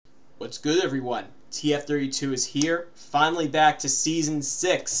What's good, everyone? TF32 is here, finally back to Season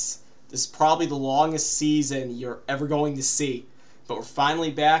 6. This is probably the longest season you're ever going to see. But we're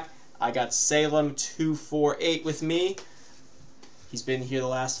finally back. I got Salem 248 with me. He's been here the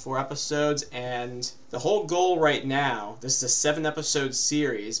last 4 episodes, and the whole goal right now, this is a 7-episode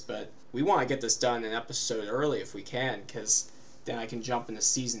series, but we want to get this done an episode early if we can, because then I can jump into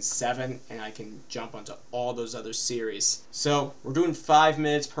Season 7, and I can jump onto all those other series. So, we're doing 5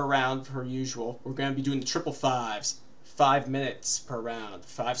 minutes per round, per usual. We're going to be doing the triple fives. 5 minutes per round.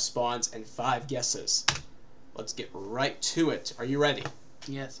 5 spawns and 5 guesses. Let's get right to it. Are you ready?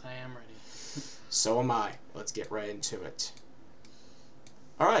 Yes, I am ready. So am I. Let's get right into it.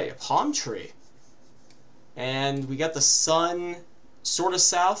 Alright, a palm tree. And we got the sun sort of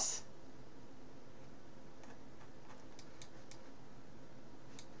south.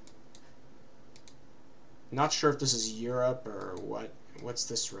 Not sure if this is Europe or what. What's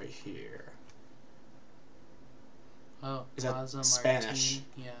this right here? Oh, is that Plaza Spanish?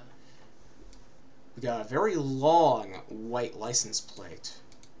 Martin. Yeah. We got a very long white license plate.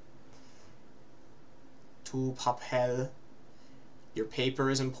 Tu papel. Your paper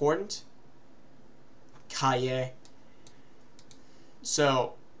is important. Calle.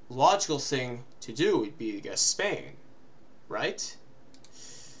 So, logical thing to do would be to guess Spain, right?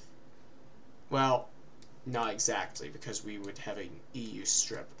 Well, not exactly, because we would have an EU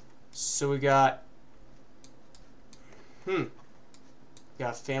strip. So we got got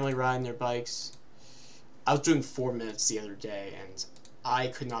a family riding their bikes. I was doing 4 minutes the other day, and I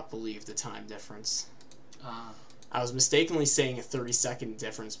could not believe the time difference. I was mistakenly saying a 30-second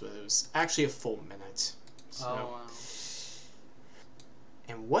difference, but it was actually a full minute. So. Oh, wow.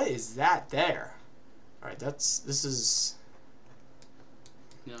 And what is that there? Alright, this is...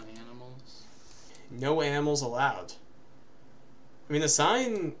 No animals? No animals allowed. I mean, the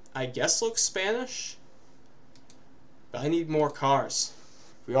sign, I guess, looks Spanish. But I need more cars.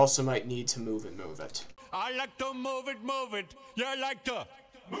 We also might need to move it. I like to move it. You like to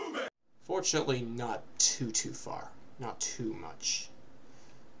move it. Fortunately, not too far. Not too much.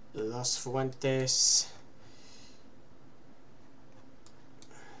 Las Fuentes.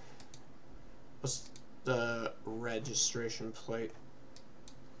 What's the registration plate?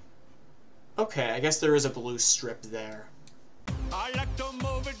 Okay, I guess there is a blue strip there. I like to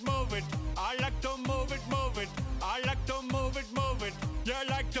move it. I like to move it. I like to move it. You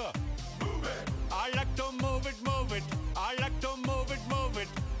like to move it. I like to move it. I like to move it.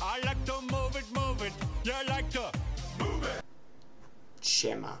 I like to move it. You like to move it.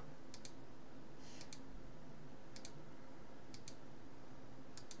 Chema.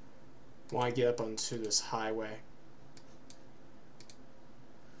 Want to get up onto this highway.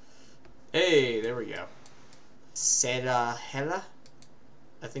 Hey, there we go. Serahela,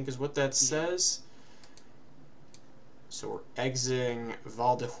 I think is what that says. So we're exiting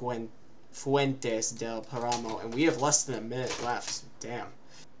Fuentes del Paramo, and we have less than a minute left. Damn.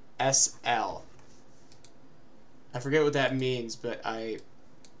 SL. I forget what that means, but I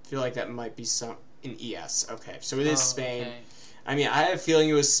feel like that might be an ES. Okay, so it is Spain. Okay. I mean, I have a feeling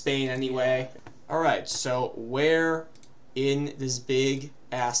it was Spain anyway. Alright, so where in this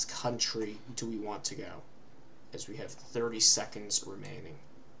big-ass country do we want to go? As we have 30 seconds remaining.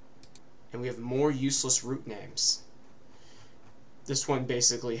 And we have more useless route names. This one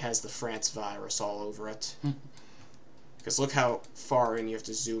basically has the France virus all over it. Because look how far in you have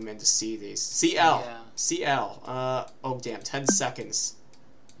to zoom in to see these. CL! Yeah. CL. Oh damn, 10 seconds.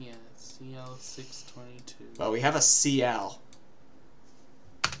 Yeah, CL 622. Well, we have a CL.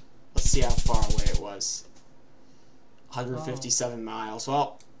 Let's see how far away it was. 157 miles.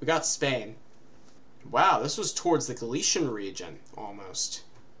 Well, we got Spain. Wow, this was towards the Galician region, almost.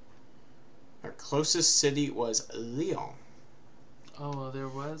 Our closest city was Lyon. Oh, well, there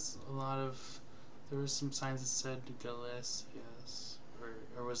was some signs that said Galicias,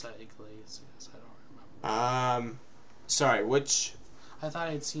 or was that Iglesias? I don't remember. Sorry, which? I thought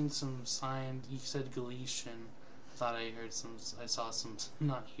I'd seen some sign. You said Galician. I thought I saw some,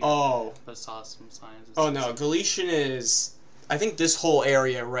 not here, but saw some signs. Oh no, Galician is, I think this whole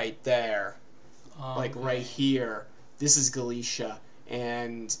area right there, like okay. right here, this is Galicia,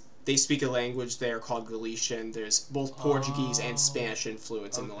 and they speak a language there called Galician. There's both Portuguese and Spanish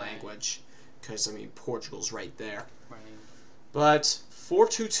influence in the language, because, I mean, Portugal's right there. Right. But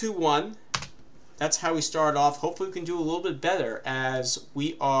 4221, that's how we started off. Hopefully we can do a little bit better, as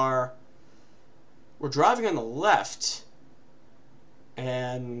we're driving on the left,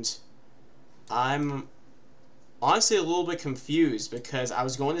 and I'm honestly a little bit confused, because I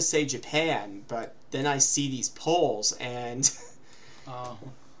was going to say Japan, but then I see these poles, and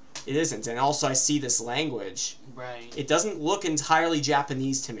It isn't. And also I see this language. Right. It doesn't look entirely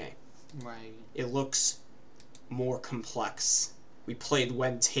Japanese to me. Right. It looks more complex. We played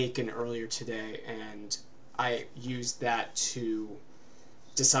When Taken earlier today, and I used that to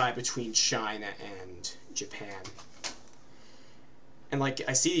decide between China and Japan. And like,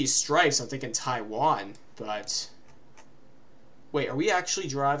 I see these stripes, I'm thinking Taiwan, but... Wait, are we actually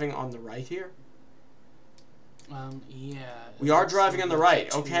driving on the right here? Yeah. We are driving on the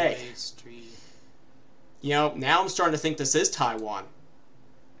right, okay. Two-way street. You know, now I'm starting to think this is Taiwan.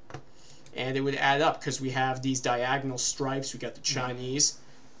 And it would add up, because we have these diagonal stripes, we got the Chinese,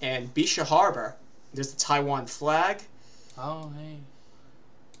 and Bisha Harbor, there's the Taiwan flag. Oh, hey.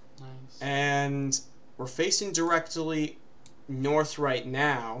 Nice. And we're facing directly north right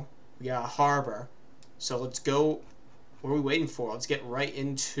now. We got a harbor. So let's go, what are we waiting for? Let's get right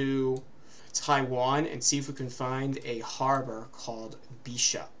into Taiwan and see if we can find a harbor called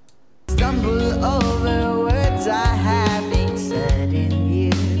Bisha. Stumble over words I haven't said in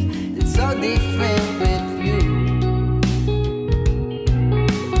years. It's so different with you.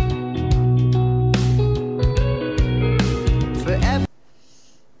 Forever.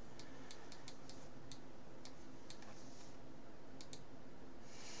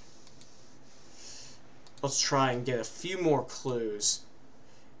 Let's try and get a few more clues.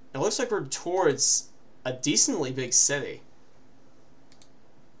 It looks like we're towards a decently big city.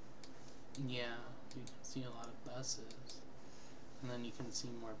 Yeah, you can see a lot of buses. And then you can see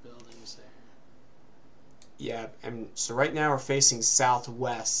more buildings there. Yeah, and so right now we're facing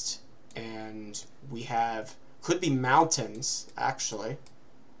southwest, and we have, could be mountains, actually.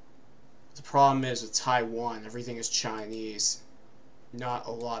 The problem is with Taiwan, everything is Chinese. Not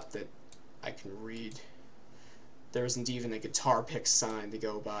a lot that I can read. There isn't even a guitar pick sign to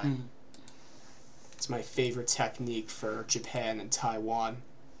go by. It's my favorite technique for Japan and Taiwan.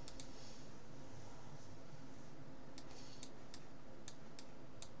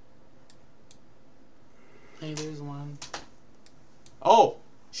 Hey, there's one. Oh,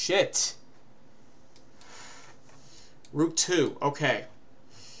 shit. Route 2, okay.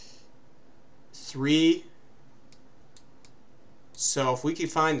 3. So if we could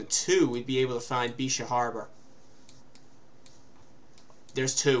find the 2, we'd be able to find Bisha Harbor.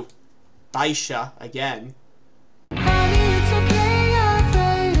 There's 2. Baisha, again. Honey, it's okay, I'm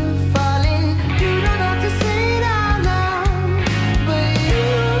afraid of falling. You don't have to say it out loud. But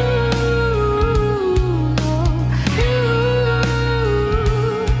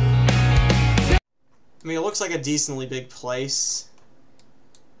I mean, it looks like a decently big place.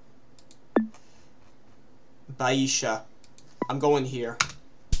 Baisha. I'm going here.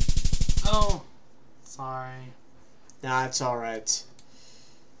 Oh, sorry. Nah, it's alright.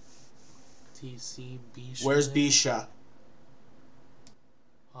 Do you see Bisha? Where's there? Bisha?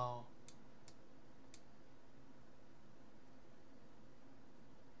 Oh.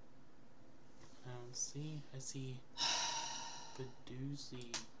 I don't see. I see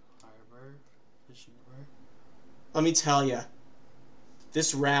Baduzi Harbor. Fishing Harbor. Let me tell ya.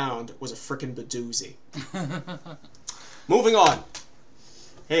 This round was a frickin' badoozy. Moving on.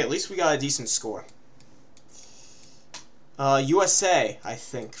 Hey, at least we got a decent score. USA, I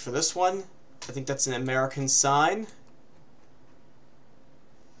think. For this one, I think that's an American sign.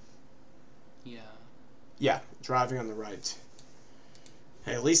 Yeah. Yeah, driving on the right.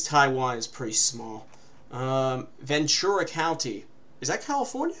 Hey, at least Taiwan is pretty small. Ventura County. Is that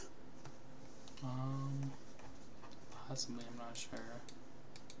California? Possibly, I'm not sure.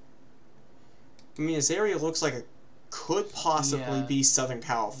 I mean, this area looks like it could possibly Yeah. be Southern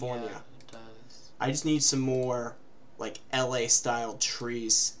California. Yeah, it does. I just need some more, like, LA-style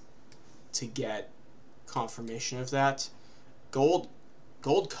trees to get confirmation of that. Gold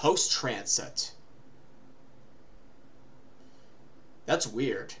Coast Transit. That's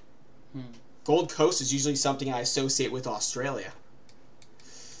weird. Gold Coast is usually something I associate with Australia.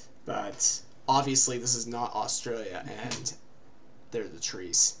 But obviously this is not Australia, and they're the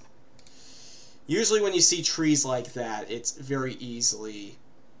trees. Usually when you see trees like that, it's very easily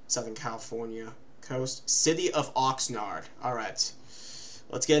Southern California coast. City of Oxnard. Alright.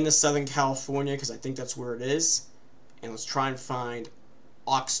 Let's get into Southern California, because I think that's where it is. And let's try and find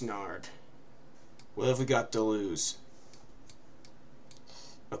Oxnard. What have we got to lose?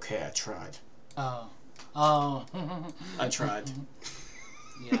 Okay, I tried. Oh. I tried.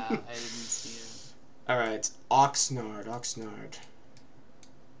 Yeah, I didn't see it. Alright, Oxnard.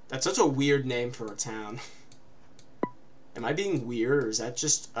 That's such a weird name for a town. Am I being weird, or is that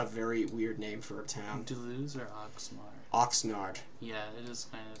just a very weird name for a town? Duluth or Oxnard? Oxnard. Yeah, it is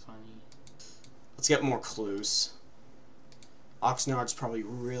kind of funny. Let's get more clues. Oxnard's probably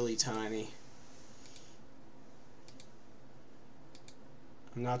really tiny.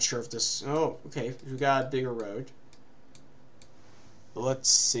 I'm not sure if this... Oh, okay. We got a bigger road. Let's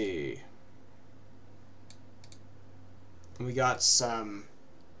see. We got some...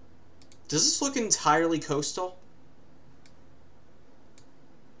 Does this look entirely coastal?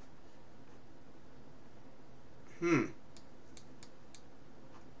 I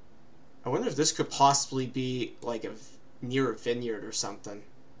wonder if this could possibly be like near a vineyard or something.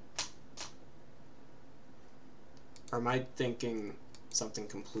 Or am I thinking something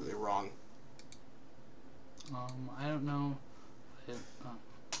completely wrong? I don't know.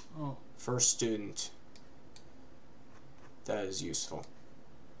 Oh. First student. That is useful.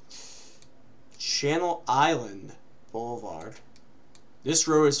 Channel Island Boulevard. This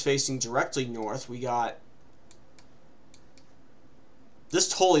road is facing directly north. We got... This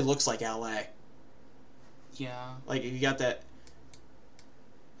totally looks like LA. Yeah. Like, you got that...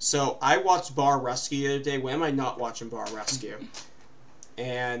 So, I watched Bar Rescue the other day. When am I not watching Bar Rescue?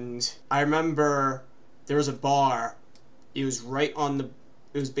 And I remember there was a bar. It was right on the...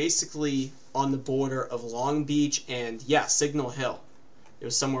 It was basically on the border of Long Beach and, yeah, Signal Hill. It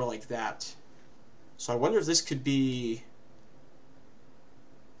was somewhere like that. So I wonder if this could be...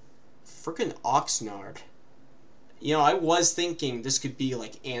 Frickin' Oxnard. You know, I was thinking this could be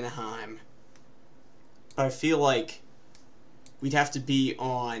like Anaheim. But I feel like we'd have to be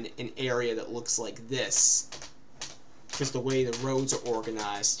on an area that looks like this. Because the way the roads are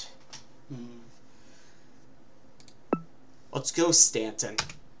organized. Let's go Stanton.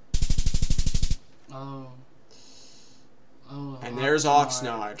 Oh. And there's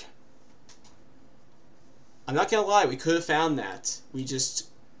Oxnard. I'm not gonna lie, we could have found that. We just...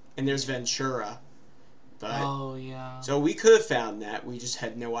 And there's Ventura. But, oh, yeah. So we could have found that. We just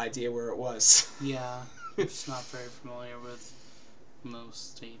had no idea where it was. Yeah. I'm just not very familiar with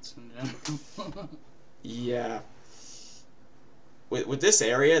most states in general. Yeah. With this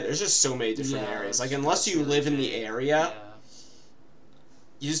area, there's just so many different areas. Like, unless you live in the area,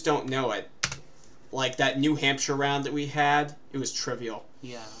 you just don't know it. Like, that New Hampshire round that we had, it was trivial.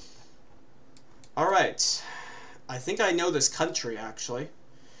 Yeah. Alright. I think I know this country, actually.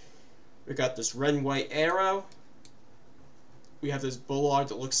 We got this red and white arrow. We have this boulevard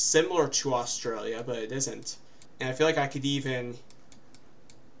that looks similar to Australia, but it isn't. And I feel like I could even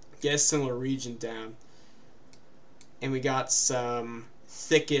get a similar region down. And we got some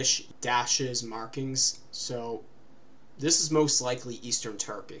thickish dashes, markings. So this is most likely Eastern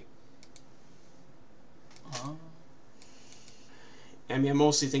Turkey. I mean, I'm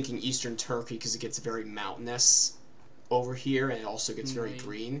mostly thinking Eastern Turkey because it gets very mountainous over here, and it also gets very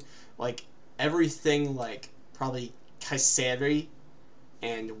green. Like, everything, like, probably Kayseri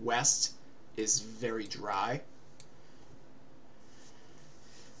and west is very dry.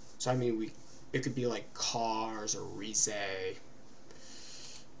 So, I mean, it could be, like, Kars or Rize.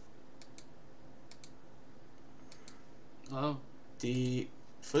 Oh. The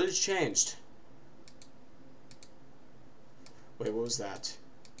footage changed. Wait, what was that?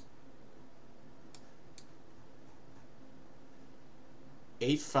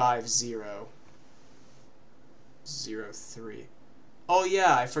 Ep.5 Oh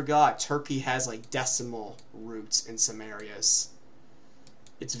yeah, I forgot. Turkey has like decimal roots in some areas.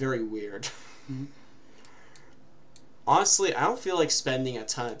 It's very weird. Honestly, I don't feel like spending a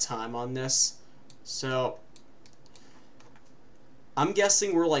ton of time on this. So I'm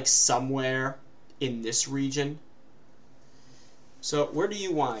guessing we're like somewhere in this region. So where do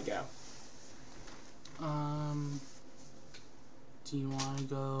you want to go? Do you want to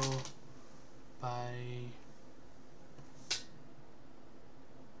go by...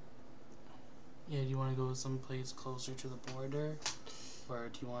 Yeah, do you want to go someplace closer to the border? Or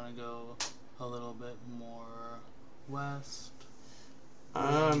do you want to go a little bit more west?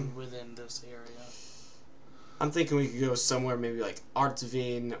 Within this area? I'm thinking we could go somewhere maybe like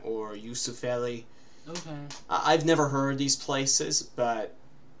Artvin or Yusufeli. Okay. I've never heard of these places, but...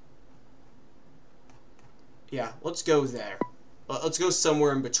 Yeah, let's go there. Let's go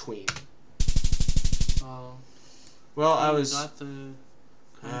somewhere in between. Oh. Well, I was... You got the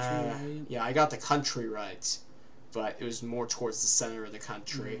country right? Yeah, I got the country right, but it was more towards the center of the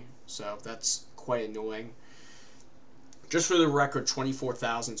country, so that's quite annoying. Just for the record,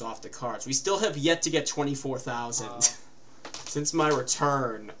 24,000's off the cards. We still have yet to get 24,000. Since my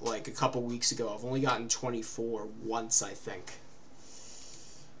return, like a couple weeks ago, I've only gotten 24 once, I think.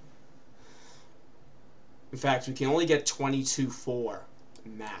 In fact, we can only get 22.4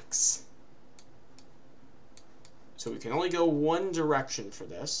 max. So we can only go one direction for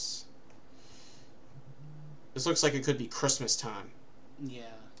this. This looks like it could be Christmas time. Yeah.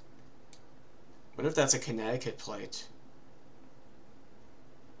 What if that's a Connecticut plate?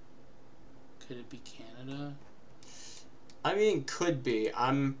 Could it be Canada? I mean, could be.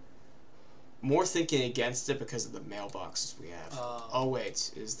 I'm more thinking against it because of the mailboxes we have. Oh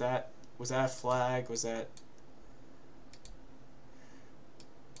wait, was that a flag? Was that?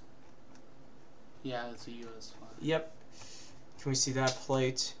 Yeah, it's a U.S. flag. Yep. Can we see that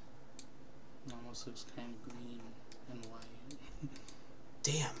plate? It almost looks kind of green and white.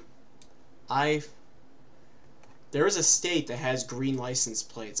 Damn. There is a state that has green license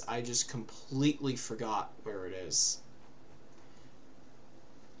plates. I just completely forgot where it is.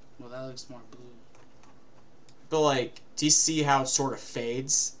 Well, that looks more blue. But like, do you see how it sort of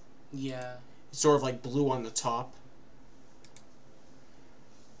fades? Yeah. It's sort of like blue on the top.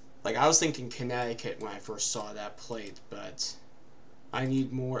 Like, I was thinking Connecticut when I first saw that plate, but I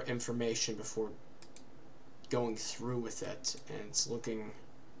need more information before going through with it. And it's looking...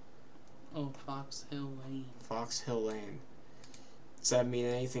 Oh, Fox Hill Lane. Fox Hill Lane. Does that mean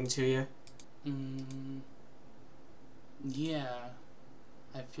anything to you? Yeah.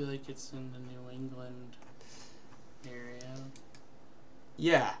 I feel like it's in the New England area.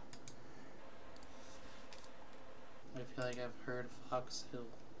 Yeah. I feel like I've heard Fox Hill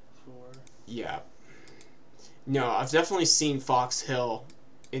before. Yeah. No, I've definitely seen Fox Hill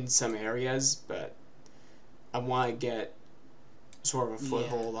in some areas, but I want to get sort of a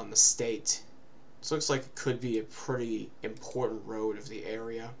foothold on the state. This looks like it could be a pretty important road of the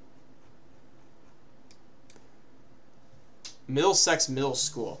area. Middlesex Middle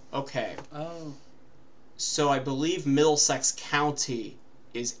School. Okay. Oh. So I believe Middlesex County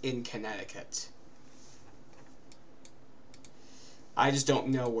is in Connecticut. I just don't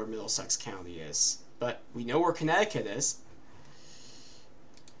know where Middlesex County is. But we know where Connecticut is.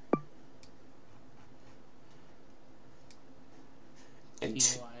 And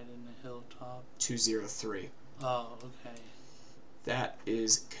Wide in the hilltop. 203. Oh, okay. That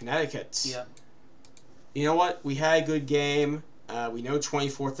is Connecticut. Yep. You know what? We had a good game. We know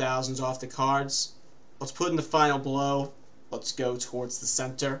 24,000's off the cards. Let's put in the final blow. Let's go towards the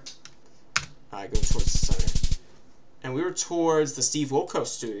center. Go towards the center. And we were towards the Steve Wilco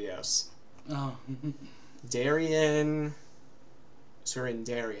Studios. Oh. Darien. So we're in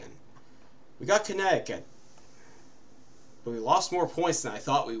Darien. We got Connecticut. But we lost more points than I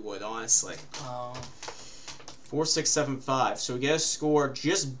thought we would, honestly. Oh. 4675. So we get a score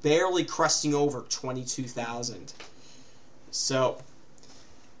just barely cresting over 22,000. So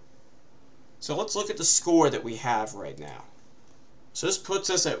let's look at the score that we have right now. So this puts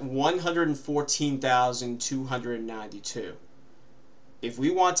us at 114,292. If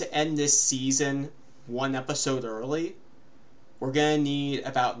we want to end this season one episode early, we're going to need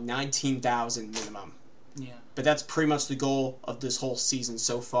about 19,000 minimum. Yeah. But that's pretty much the goal of this whole season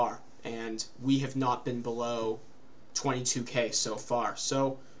so far. And we have not been below 22K so far.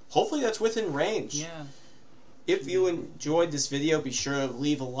 So hopefully that's within range. Yeah. If you enjoyed this video, be sure to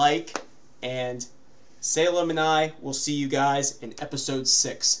leave a like. And Salem and I will see you guys in episode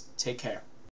 6. Take care.